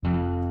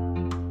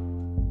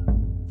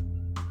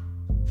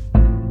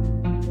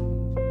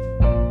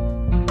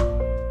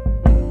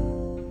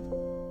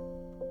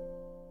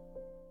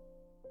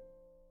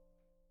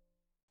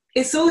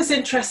It's always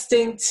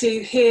interesting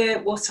to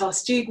hear what our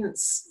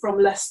students from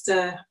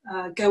Leicester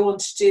go on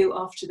to do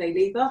after they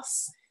leave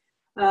us.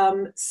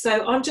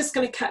 So I'm just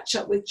going to catch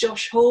up with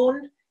Josh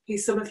Horn, who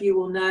some of you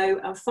will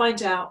know, and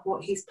find out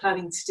what he's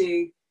planning to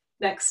do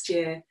next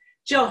year.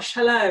 Josh,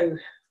 hello.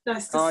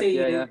 Nice to see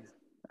you. Yeah.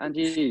 And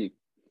you?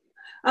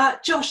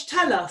 Josh,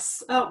 tell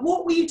us,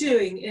 what were you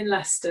doing in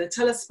Leicester?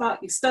 Tell us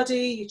about your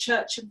study, your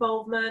church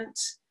involvement.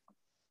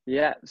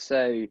 Yeah,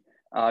 so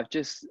I've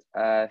just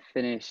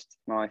finished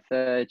my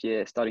third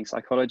year studying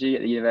psychology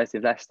at the University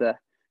of Leicester,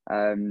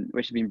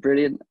 which has been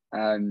brilliant.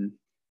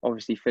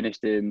 Obviously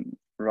finished in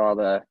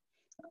rather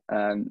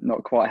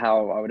not quite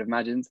how I would have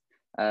imagined.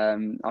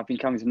 I've been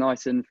coming to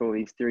Knighton for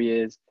these 3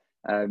 years.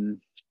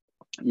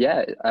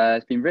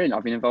 It's been brilliant.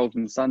 I've been involved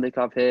in the Sunday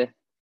Club here,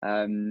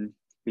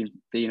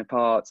 been a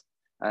part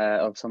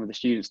of some of the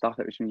student stuff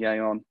that's been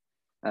going on.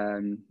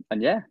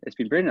 And yeah, it's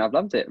been brilliant. I've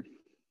loved it.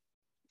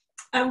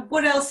 And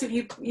what else have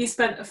you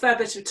spent a fair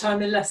bit of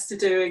time in Leicester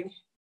doing?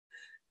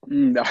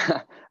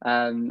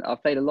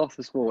 I've played a lot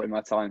of sport in my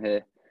time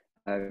here.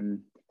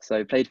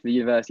 So played for the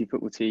university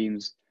football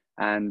teams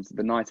and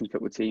the Knighton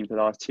football team for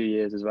the last 2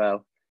 years as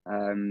well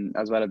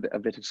a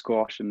bit of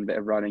squash and a bit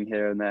of running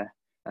here and there.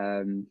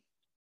 I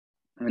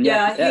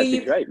hear it's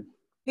been great.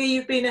 Here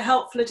you've been a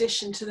helpful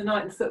addition to the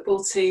Knighton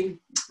football team,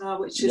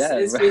 which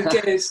has been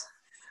good.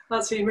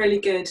 That's been really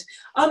good.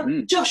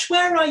 Josh,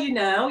 where are you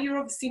now? You're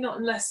obviously not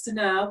in Leicester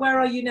now. Where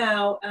are you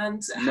now,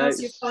 and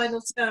how's your final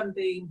term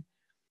been?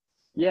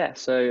 Yeah,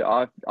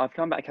 so I've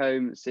come back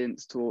home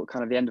since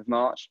kind of the end of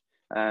March.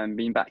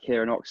 Been back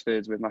here in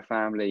Oxford with my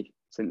family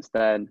since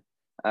then.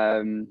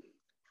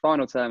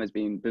 Final term has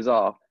been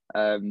bizarre.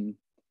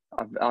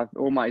 I've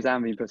all my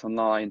exams been put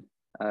online.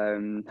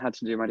 Had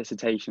to do my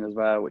dissertation as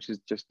well, which has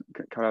just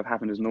kind of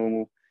happened as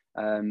normal.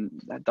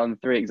 I've done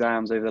 3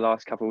 exams over the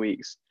last couple of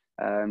weeks,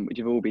 which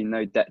have all been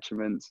no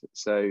detriment.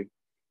 So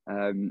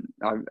I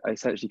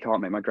essentially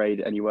can't make my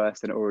grade any worse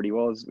than it already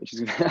was, which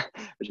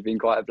has been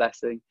quite a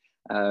blessing.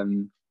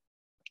 And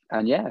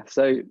yeah,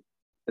 so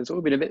it's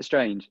all been a bit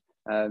strange.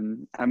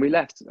 And I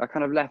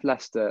kind of left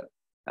Leicester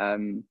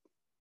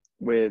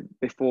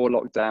before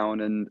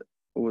lockdown and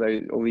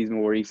all these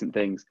more recent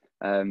things.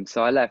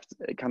 So I left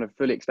kind of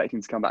fully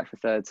expecting to come back for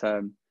third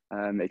term,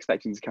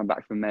 expecting to come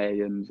back for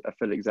May and a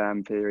full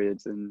exam period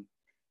and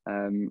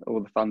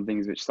all the fun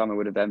things which summer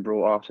would have then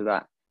brought after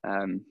that.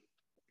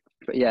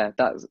 But yeah,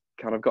 that's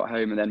kind of got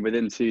home, and then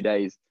within 2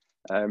 days,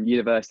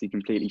 university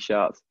completely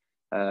shut.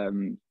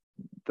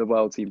 The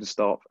world seemed to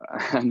stop,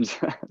 and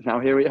now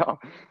here we are.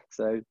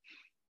 So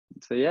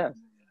yeah.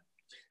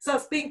 So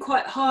it's been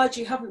quite hard.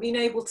 You haven't been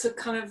able to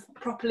kind of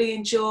properly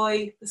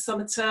enjoy the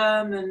summer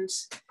term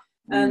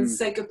and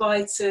say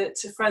goodbye to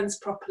friends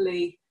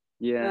properly.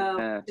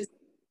 Yeah.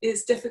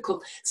 It's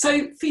difficult.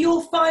 So for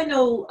your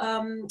final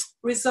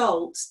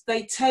result, do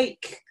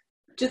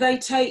they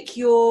take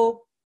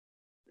your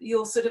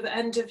sort of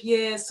end of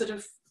year sort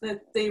of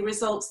the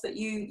results that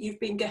you've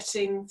been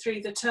getting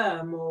through the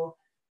term, or?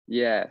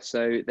 Yeah,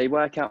 so they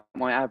work out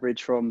my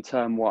average from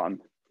term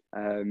 1,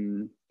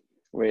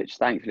 which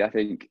thankfully I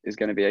think is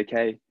going to be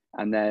okay.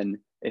 And then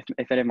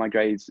if any of my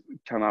grades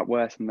come out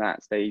worse than that,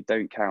 they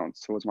don't count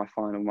towards my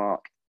final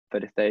mark.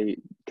 But if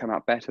they come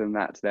out better than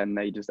that, then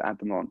they just add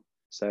them on.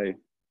 So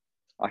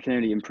I can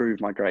only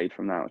improve my grade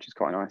from that, which is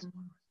quite nice.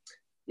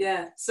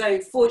 Yeah, so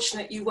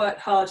fortunate you worked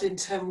hard in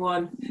term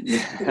 1.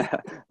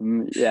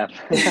 Yeah.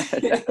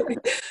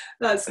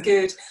 That's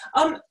good.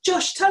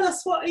 Josh, tell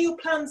us, what are your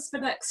plans for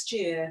next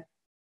year?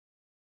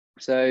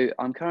 So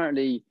I'm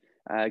currently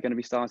going to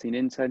be starting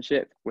an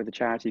internship with a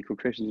charity called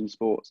Christians in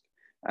Sports.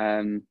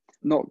 I'm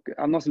not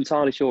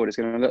entirely sure what it's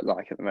going to look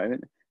like at the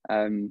moment,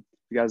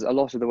 because a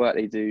lot of the work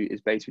they do is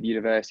based with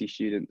university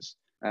students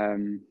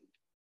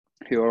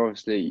who are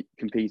obviously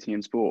competing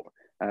in sport,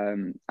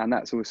 and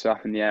that's also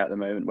up in the air at the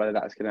moment whether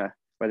there's going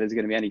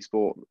to be any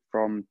sport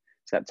from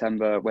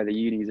September, whether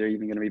unis are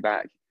even going to be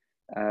back.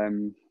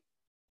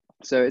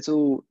 So it's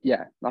all,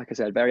 like I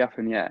said, very up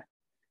in the air.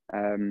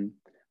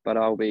 But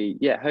I'll be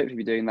hopefully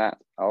be doing that.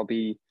 I'll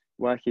be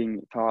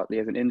working partly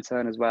as an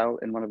intern as well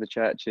in one of the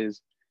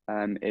churches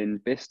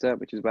in Bicester,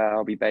 which is where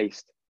I'll be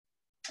based.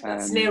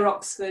 That's near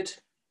Oxford.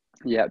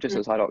 Yeah, just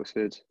outside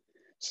Oxford.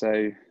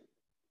 So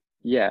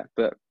yeah,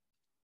 but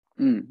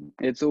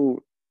it's all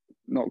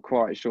not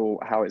quite sure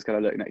how it's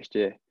going to look next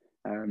year.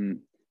 And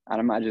I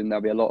imagine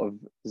there'll be a lot of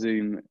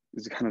Zoom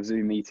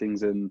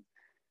meetings and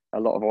a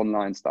lot of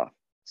online stuff.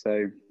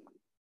 So.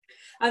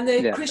 And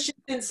the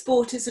Christians in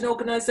Sport is an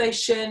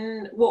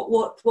organisation.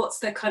 What's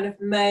their kind of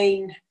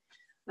main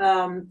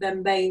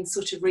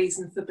sort of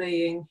reason for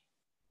being?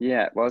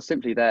 Yeah, well,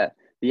 simply the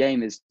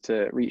aim is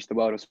to reach the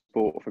world of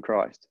sport for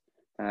Christ.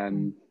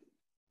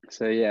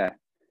 So yeah,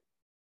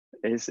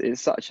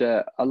 it's such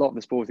a lot of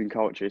the sporting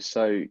culture is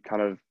so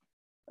kind of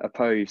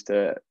opposed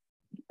to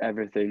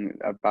everything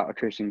about a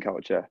Christian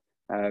culture.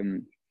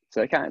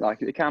 So it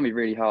can be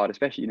really hard,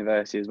 especially at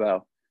university as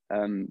well.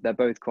 They're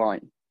both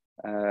quite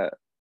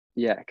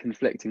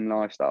conflicting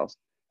lifestyles.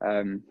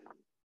 And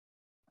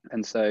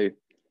so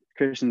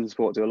Christians in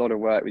Sport do a lot of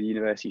work with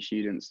university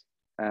students,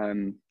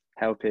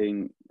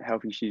 helping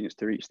students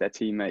to reach their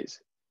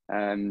teammates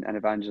and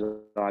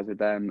evangelize with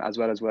them, as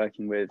well as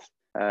working with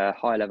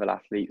high level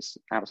athletes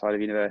outside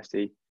of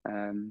university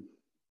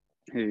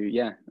who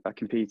are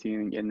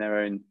competing in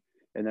their own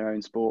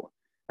sport.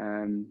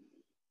 And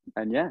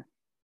yeah,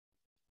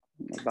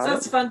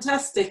 that's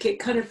fantastic. It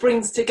kind of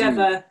brings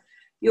together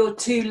your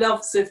two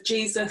loves of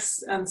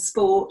Jesus and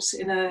sport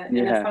in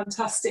a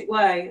fantastic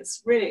way.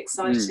 It's really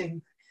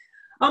exciting.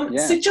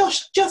 So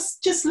Josh,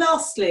 just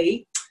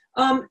lastly,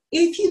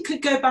 if you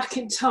could go back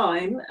in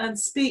time and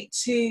speak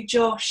to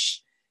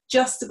Josh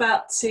just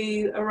about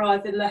to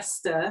arrive in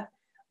Leicester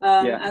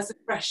as a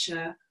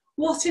fresher,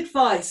 what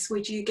advice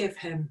would you give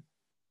him?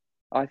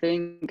 I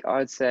think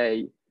I'd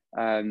say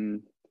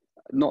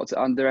not to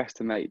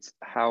underestimate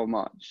how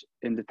much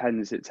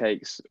independence it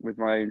takes with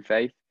my own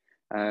faith.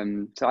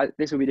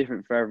 This will be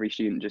different for every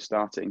student just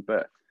starting,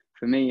 but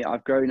for me,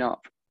 I've grown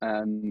up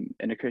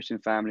in a Christian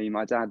family.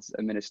 My dad's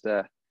a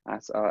minister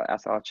at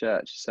our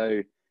church,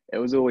 so it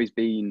was always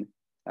been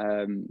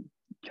kind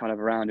of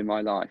around in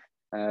my life,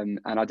 and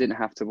I didn't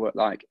have to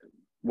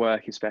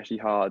work especially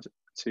hard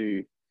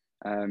to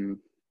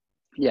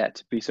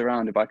be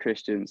surrounded by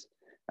Christians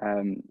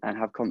and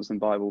have constant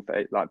Bible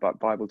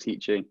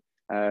teaching.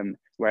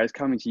 Whereas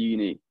coming to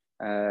uni,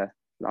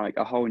 like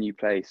a whole new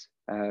place,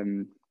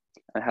 and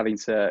having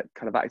to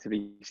kind of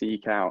actively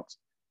seek out,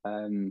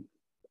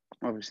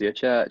 obviously a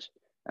church,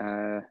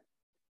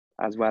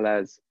 as well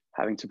as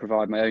having to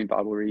provide my own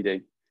Bible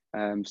reading.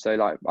 So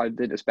like I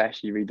did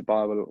especially read the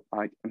Bible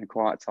like in a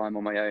quiet time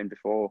on my own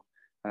before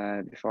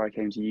I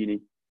came to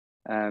uni.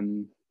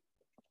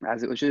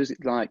 As it was just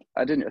like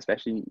I didn't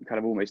especially kind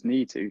of almost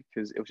need to,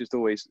 because it was just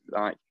always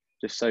like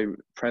just so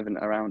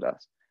prevalent around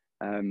us.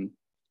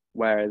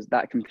 Whereas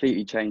that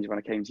completely changed when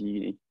I came to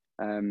uni,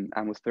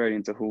 and was thrown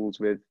into halls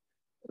with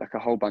like a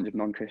whole bunch of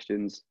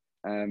non-Christians.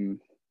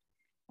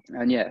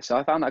 So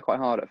I found that quite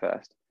hard at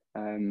first.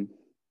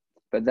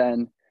 But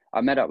then I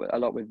met up a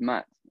lot with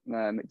Matt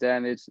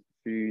McDermott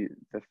through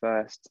the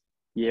first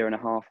year and a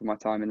half of my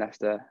time in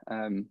Leicester.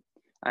 And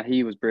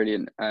he was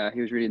brilliant. He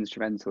was really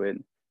instrumental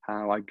in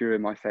how I grew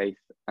in my faith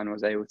and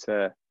was able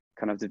to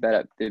kind of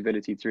develop the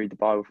ability to read the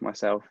Bible for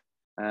myself.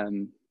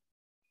 And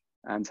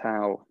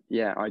how,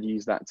 I'd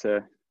use that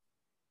to,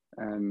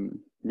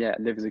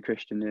 live as a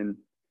Christian in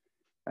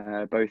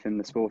both in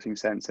the sporting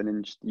sense and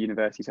in the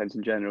university sense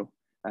in general,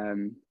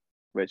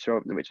 which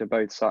are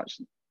both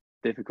such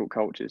difficult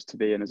cultures to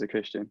be in as a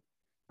Christian,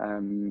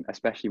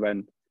 especially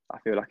when I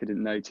feel like I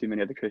didn't know too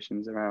many other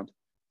Christians around.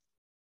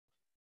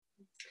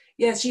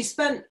 Yes, you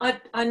spent.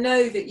 I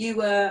know that you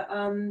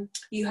were.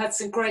 You had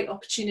some great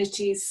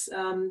opportunities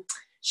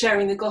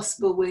sharing the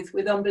gospel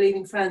with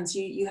unbelieving friends.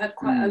 You had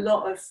quite a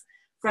lot of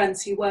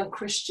friends who weren't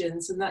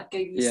Christians, and that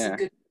gave you some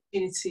good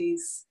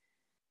opportunities.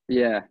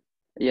 Yeah,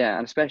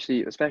 and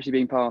especially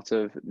being part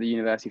of the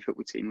university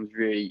football team was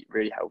really,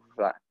 really helpful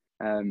for that.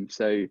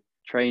 So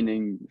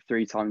training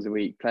 3 times a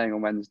week, playing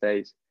on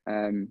Wednesdays.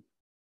 I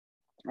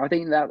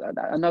think that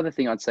another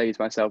thing I'd say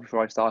to myself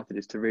before I started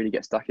is to really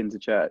get stuck into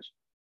church.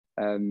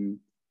 And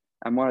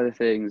one of the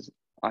things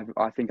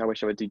I think I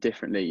wish I would do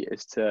differently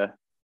is to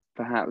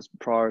perhaps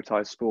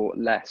prioritize sport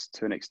less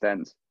to an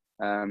extent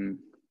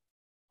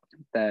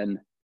than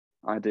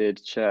I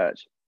did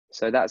church.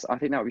 So I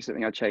think that would be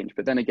something I'd change.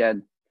 But then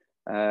again,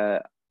 I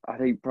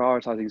think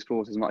prioritizing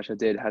sport as much as I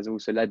did has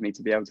also led me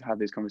to be able to have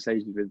these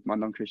conversations with my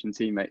non-Christian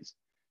teammates,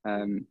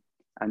 and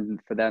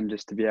for them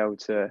just to be able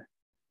to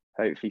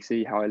hopefully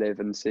see how I live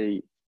and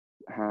see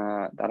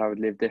that I would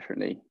live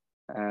differently,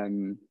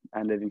 and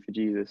living for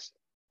Jesus.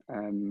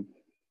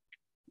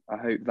 I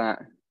hope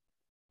that,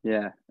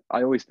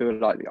 I always feel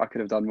like I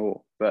could have done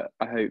more, but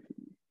I hope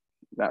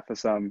that for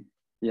some,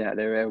 they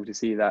were able to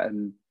see that,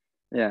 and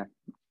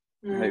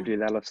hopefully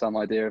they'll have some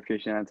idea of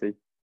Christianity.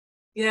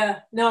 Yeah,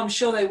 no, I'm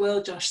sure they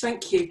will, Josh.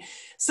 Thank you.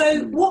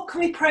 So what can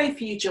we pray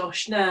for you,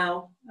 Josh,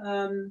 now?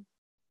 I'm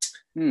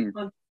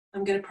going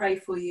to pray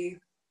for you.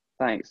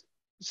 Thanks.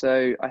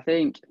 So I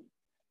think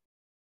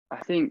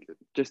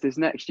just this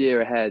next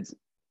year ahead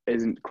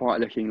isn't quite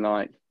looking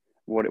like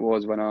what it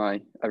was when I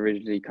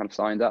originally kind of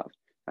signed up.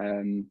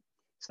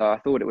 So I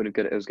thought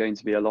it was going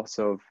to be a lot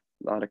of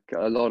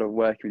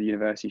working with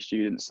university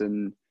students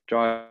and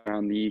driving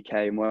around the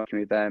UK and working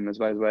with them, as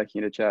well as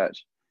working in a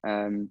church,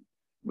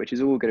 which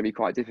is all going to be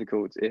quite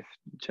difficult if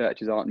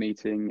churches aren't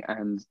meeting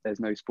and there's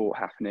no sport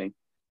happening.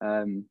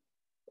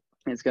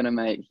 It's going to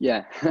make,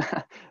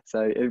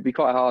 so it would be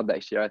quite hard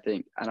next year, I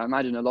think. And I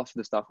imagine a lot of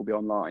the stuff will be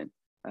online.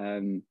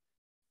 And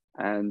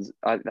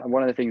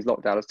one of the things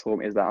lockdown has taught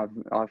me is that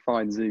I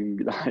find Zoom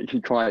like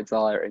quite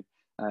tiring.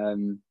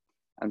 And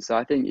so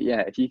I think,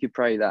 if you could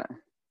pray that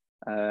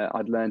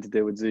I'd learn to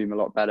deal with Zoom a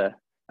lot better,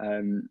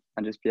 and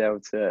just be able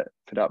to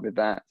put up with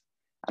that.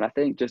 And I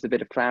think just a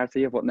bit of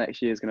clarity of what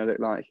next year is going to look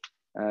like.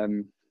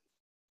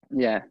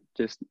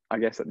 Just I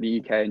guess that the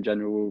UK in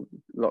general,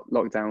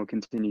 lockdown will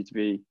continue to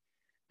be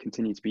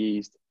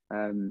eased,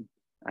 and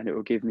it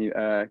will give me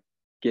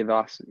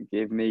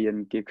give me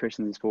and give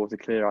Christians in Sport a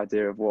clear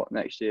idea of what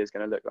next year is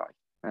going to look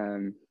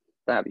like.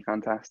 That'd be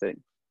fantastic.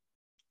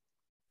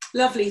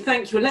 Lovely,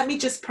 thank you. Well, let me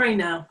just pray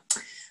now.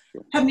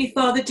 Heavenly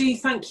Father, do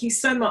thank you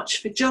so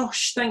much for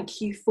Josh.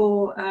 Thank you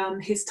for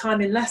his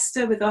time in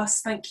Leicester with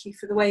us. Thank you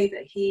for the way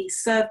that he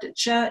served at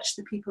church,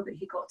 the people that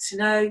he got to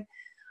know.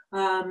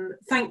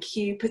 Thank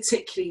you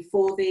particularly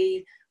for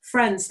the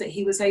friends that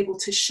he was able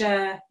to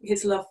share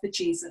his love for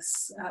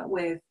Jesus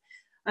with.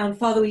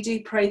 Father, we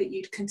do pray that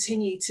you'd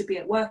continue to be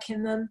at work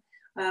in them.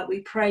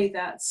 We pray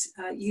that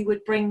you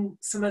would bring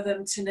some of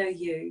them to know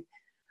you.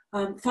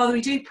 Father,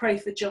 we do pray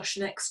for Josh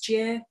next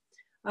year.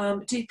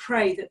 Do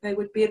pray that there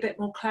would be a bit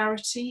more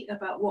clarity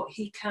about what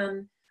he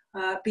can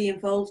be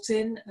involved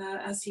in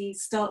as he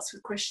starts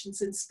with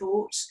Christians in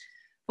Sport.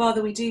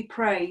 Father, we do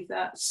pray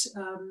that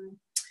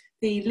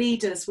the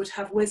leaders would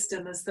have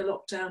wisdom as the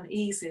lockdown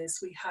eases,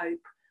 we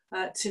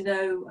hope, to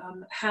know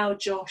how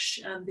Josh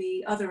and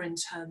the other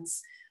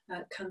interns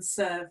can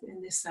serve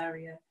in this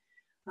area.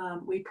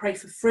 We pray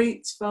for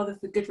fruit, Father,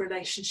 for good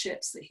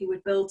relationships that he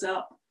would build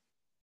up,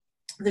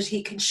 that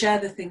he can share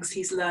the things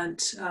he's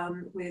learnt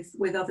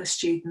with other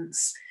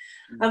students.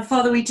 And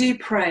Father, we do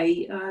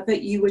pray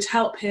that you would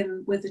help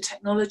him with the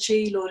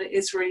technology. Lord, it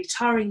is really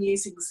tiring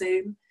using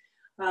Zoom,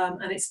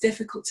 and it's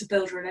difficult to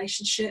build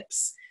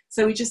relationships.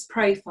 So we just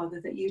pray,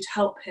 Father, that you'd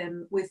help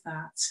him with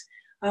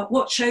that.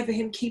 Watch over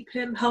him, keep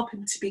him, help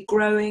him to be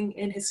growing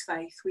in his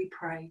faith, we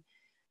pray.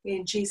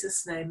 In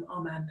Jesus' name,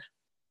 amen.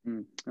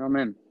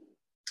 Amen.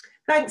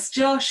 Thanks,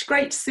 Josh.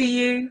 Great to see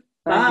you.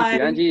 Thank Bye.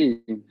 you, and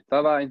you.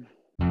 Bye-bye.